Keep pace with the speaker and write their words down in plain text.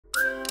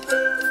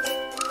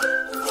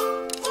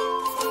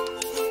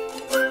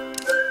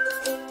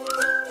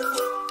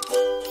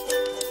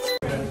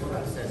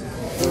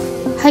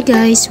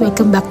Hi guys,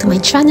 welcome back to my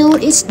channel.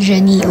 It's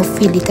Jenny of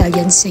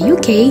Fil-Italian sa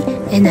UK,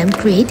 and I'm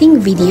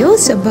creating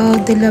videos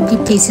about the lovely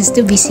places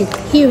to visit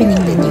here in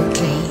England,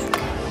 UK.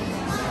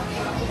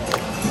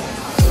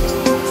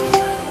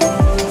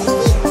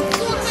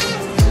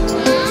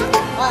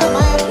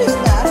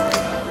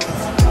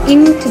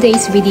 In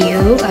today's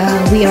video,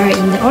 we are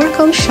in the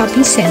Oracle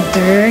Shopping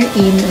Center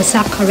in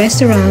Osaka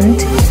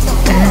restaurant,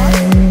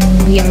 and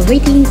we are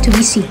waiting to be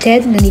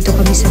seated. Nandito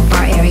kami sa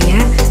bar area.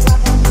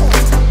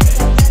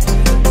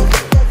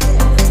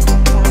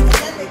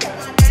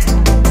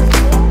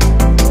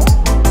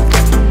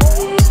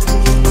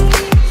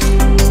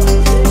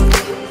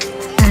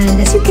 And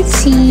as you can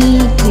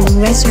see, the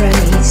restaurant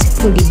is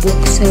fully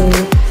booked, so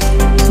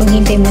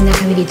maghintay muna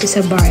kami dito sa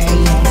bar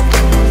area.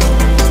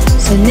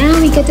 So now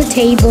we got the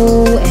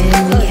table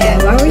and we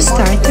have our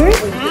starter,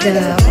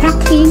 the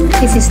crackling.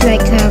 This is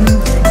like,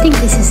 I think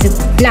this is the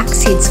black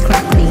seeds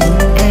crackling,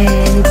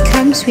 and it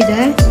comes with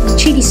a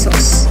chili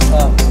sauce.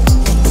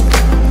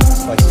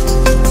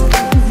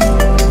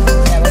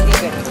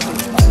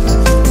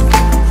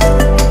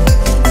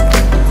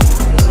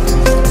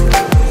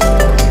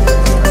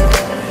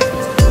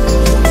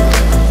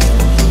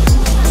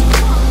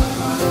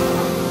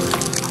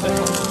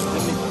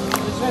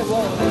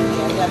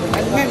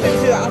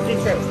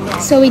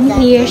 So in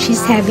here, she's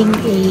having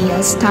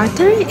a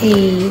starter,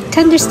 a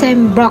tender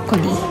stem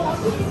broccoli.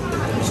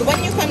 So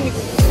when you come,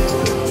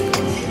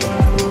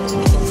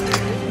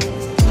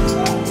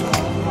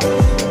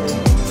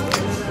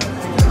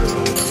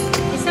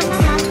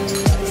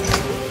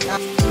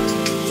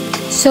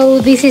 so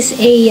this is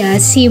a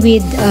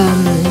seaweed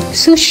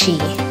sushi.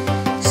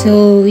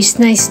 So it's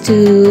nice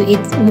to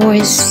eat more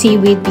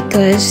seaweed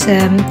because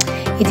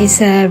it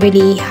is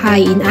really high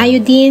in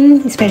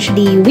iodine,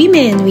 especially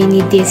women. We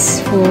need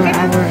this for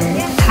our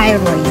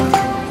thyroid.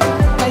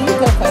 you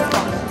go first.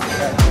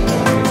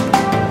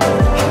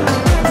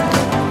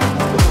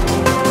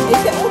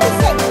 Is it all the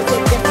same or is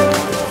it different?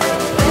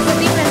 It's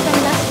different from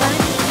last time.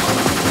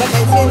 But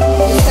I said the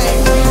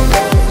same.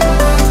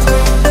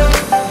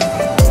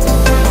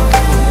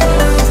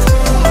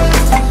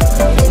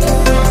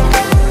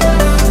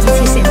 This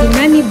is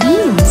edamame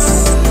beans.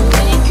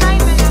 Can you try,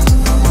 madam?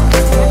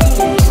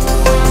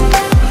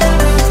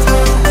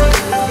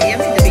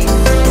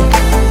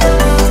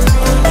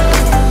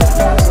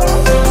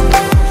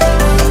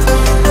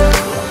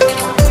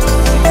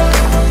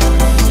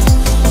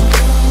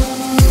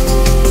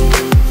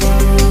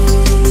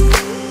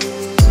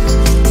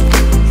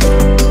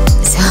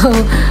 So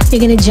we're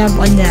gonna jump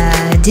on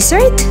the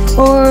dessert,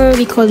 or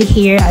we call it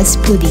here as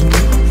pudding.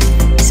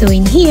 So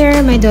in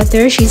here, my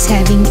daughter, she's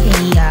having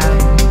a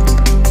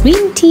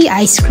green tea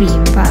ice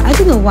cream, but I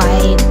don't know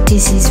why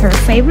this is her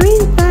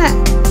favorite, but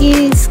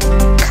it's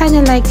kind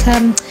of like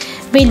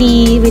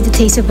really with the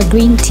taste of a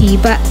green tea,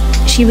 but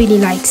she really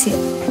likes it.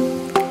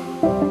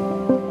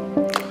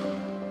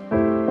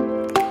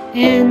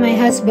 And my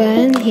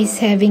husband, he's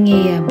having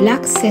a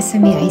black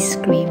sesame ice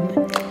cream.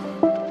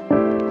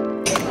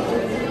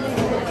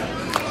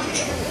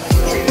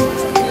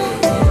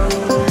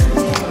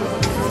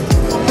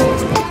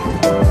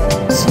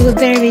 So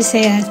there is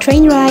a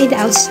train ride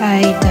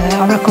outside the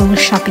Oracle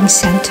Shopping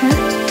Center.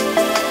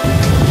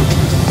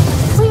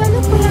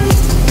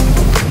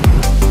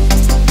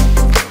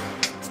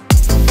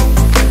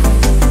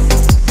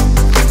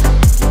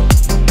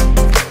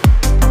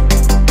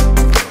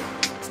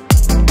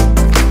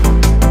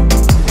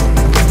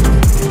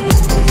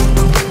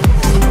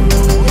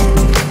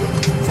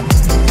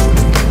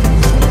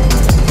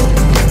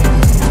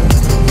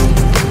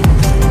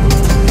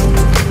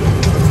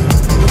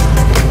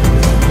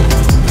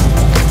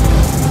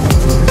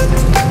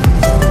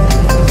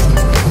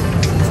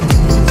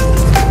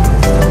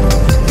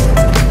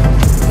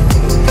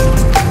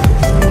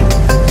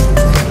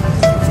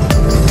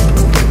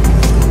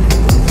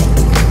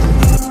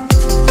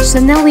 So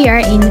now we are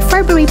in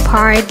February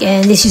Park,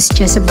 and this is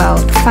just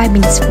about 5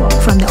 minutes walk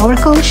from the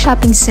Oracle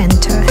Shopping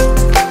Center.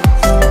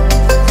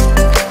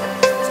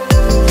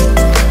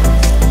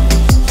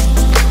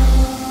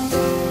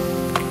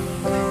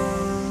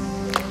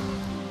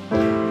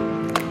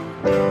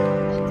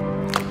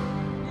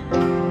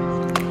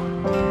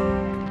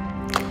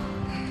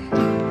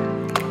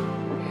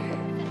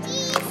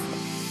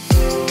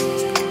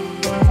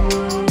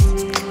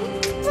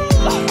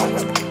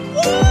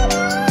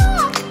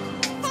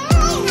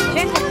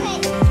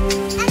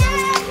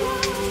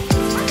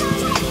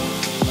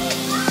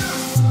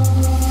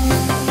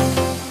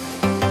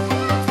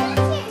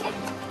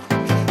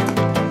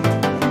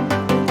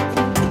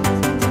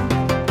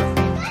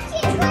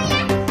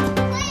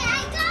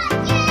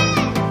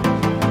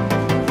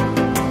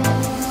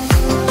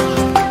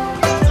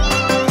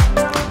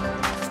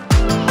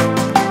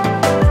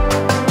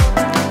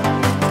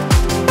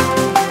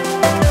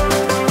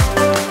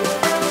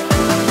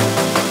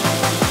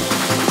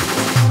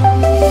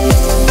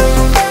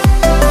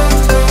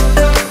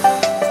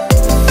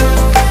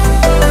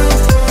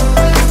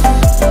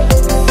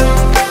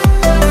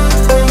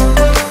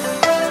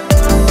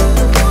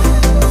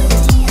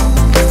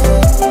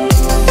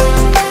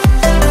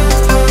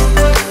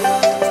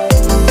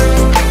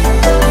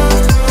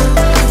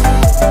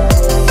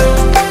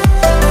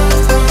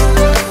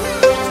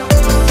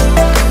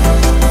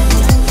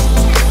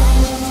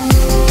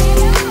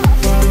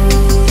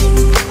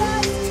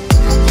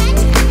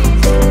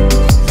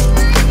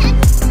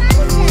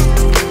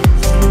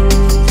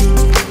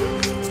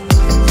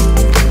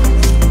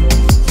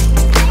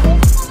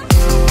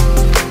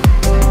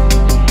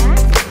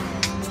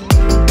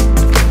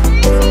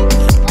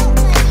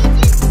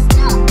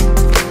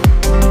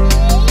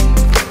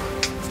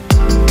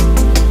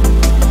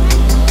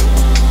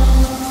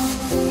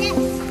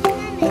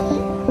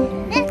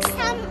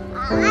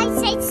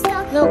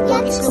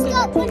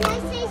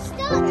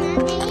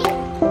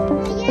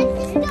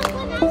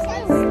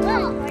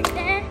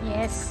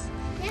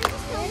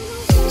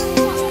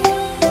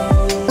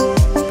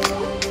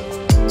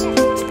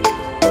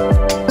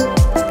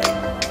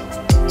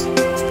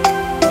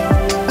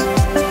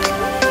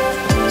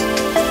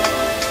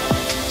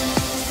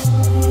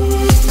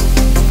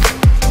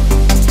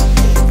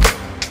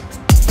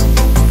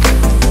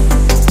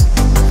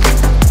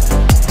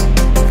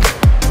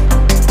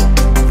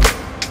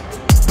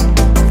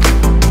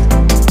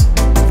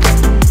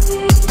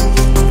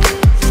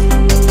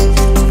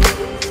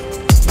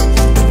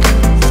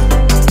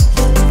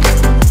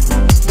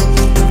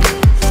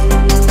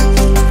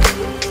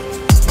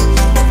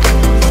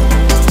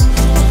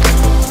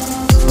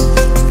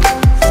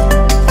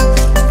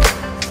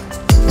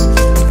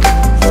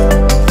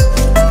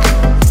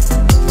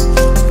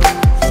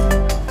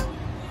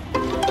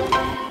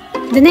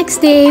 the next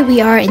day,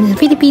 we are in the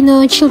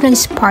Filipino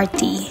children's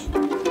party.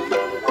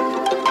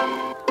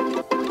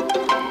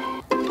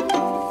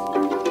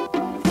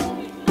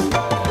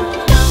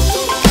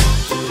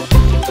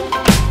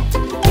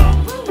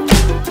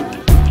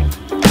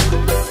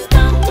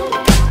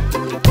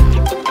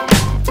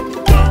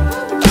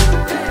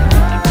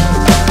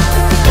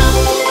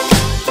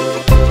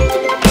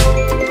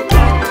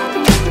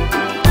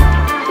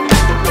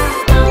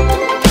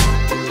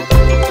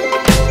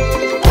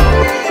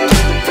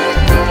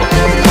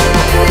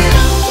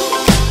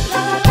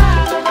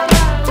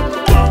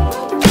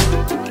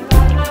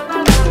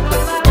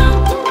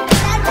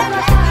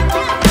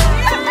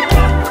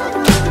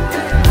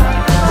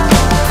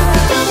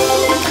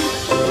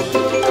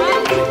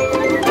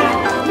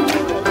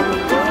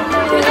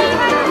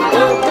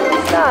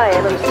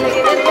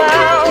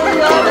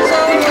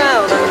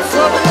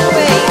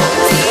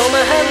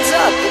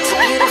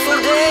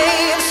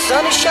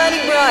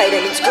 Shining bright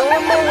and it's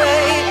going my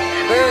way.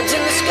 Birds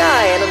in the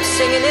sky and I'm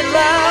singing it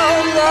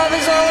loud. Love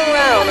is all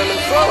around and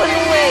I'm floating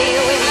away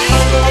with you.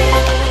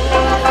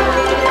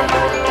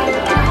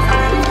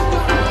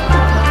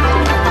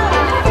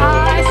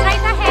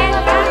 Straight ahead.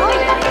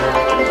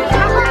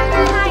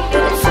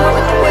 I'm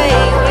floating away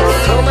with you.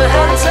 Throw my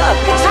hands up,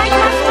 it's a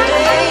beautiful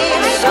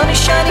day. The sun is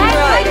shining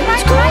bright and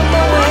it's going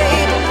my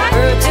way.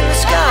 Birds in the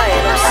sky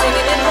and I'm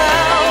singing it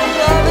loud.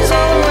 Love is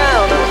all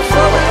around and I'm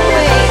floating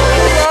away.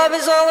 Love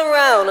is all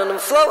around and I'm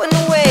floating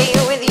away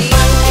with you.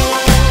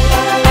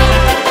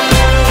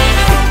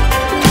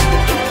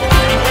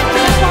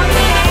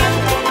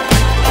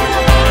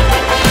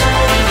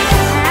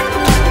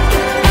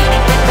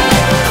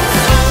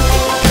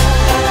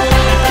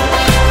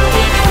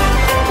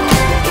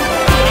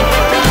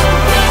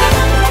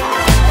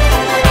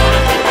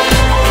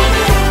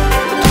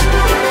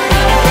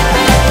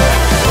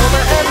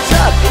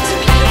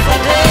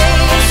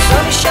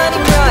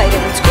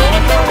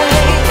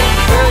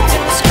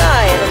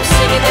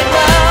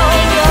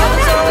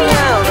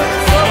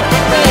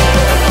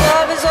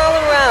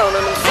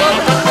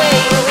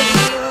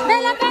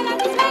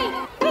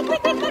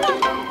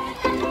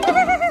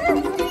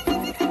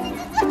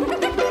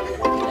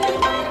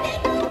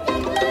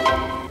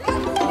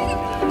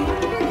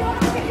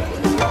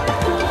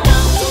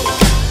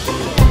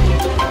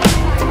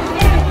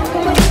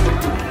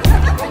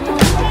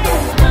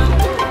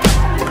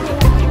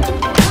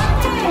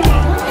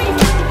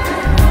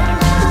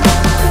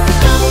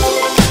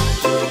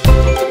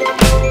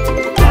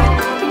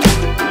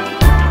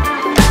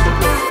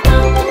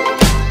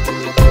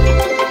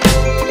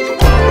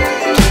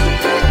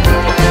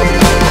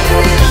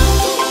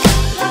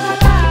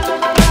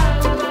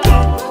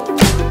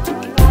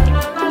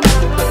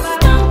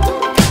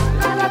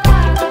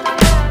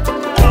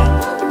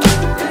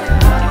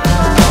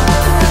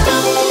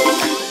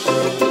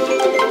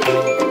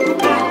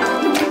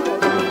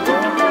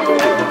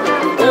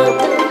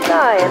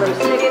 And I'm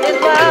singing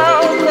it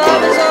loud.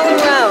 Love is all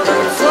around and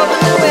I'm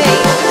floating away.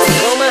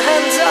 Throw my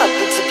hands up,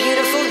 it's a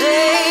beautiful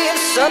day. The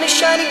sun is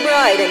shining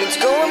bright and it's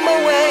going my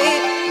way.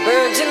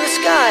 Birds in the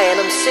sky and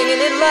I'm singing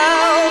it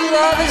loud.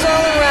 Love is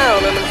all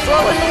around and I'm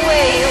floating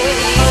away with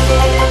you.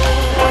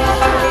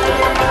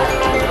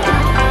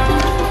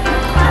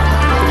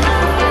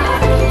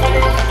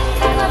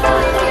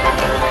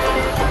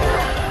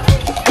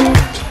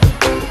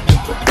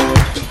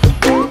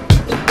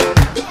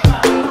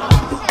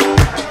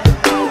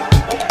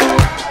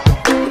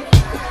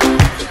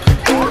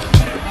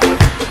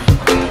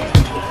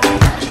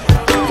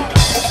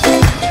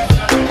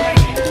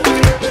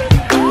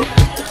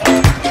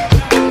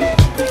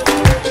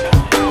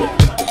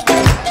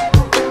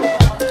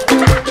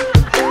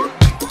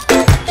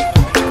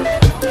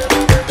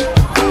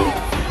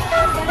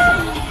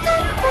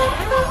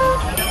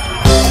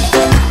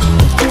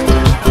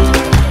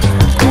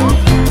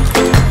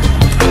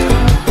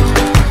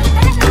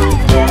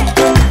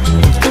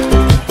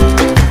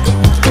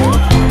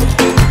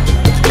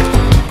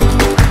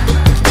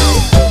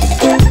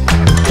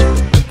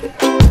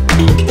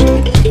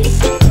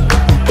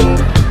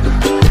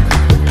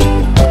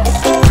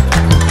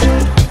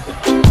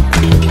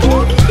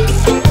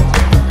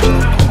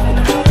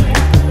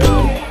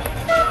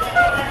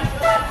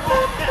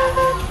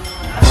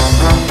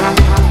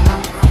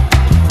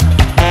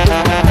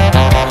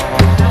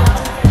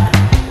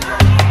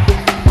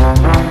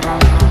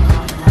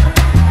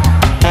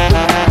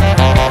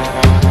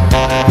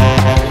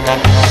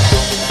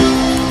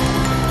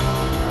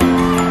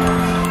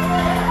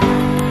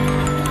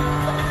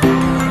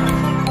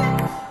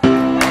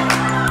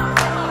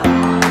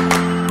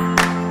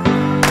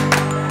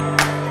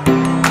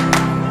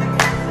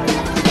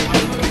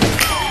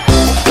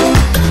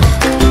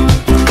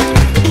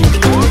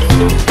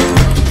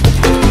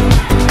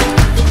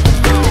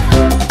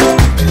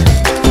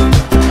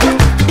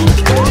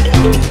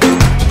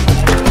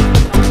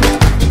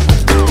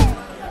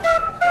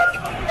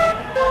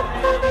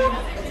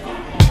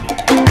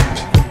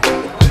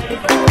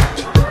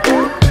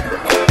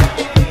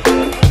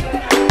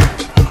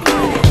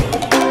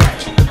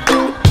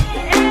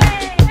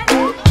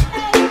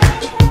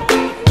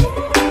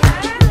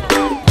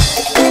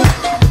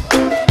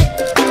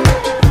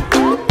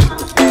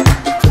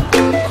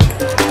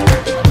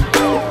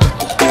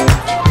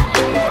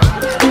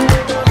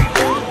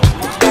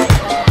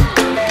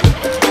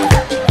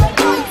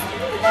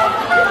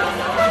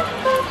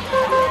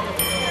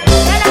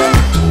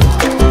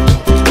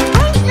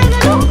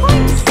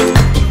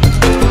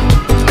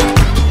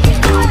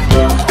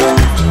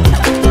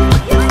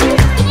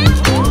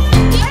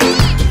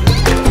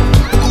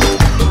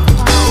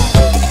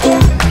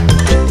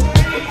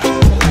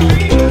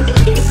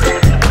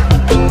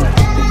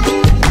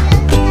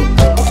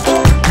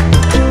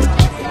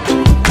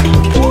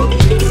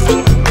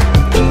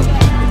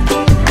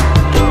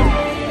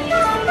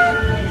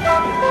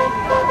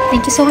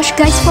 you so much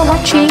guys for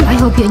watching. I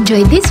hope you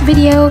enjoyed this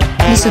video.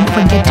 Please don't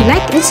forget to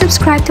like and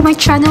subscribe to my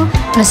channel.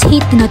 Plus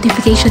hit the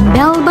notification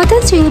bell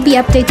button so you'll be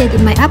updated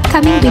in my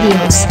upcoming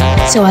videos.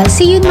 So I'll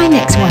see you in my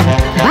next one.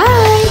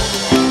 Bye!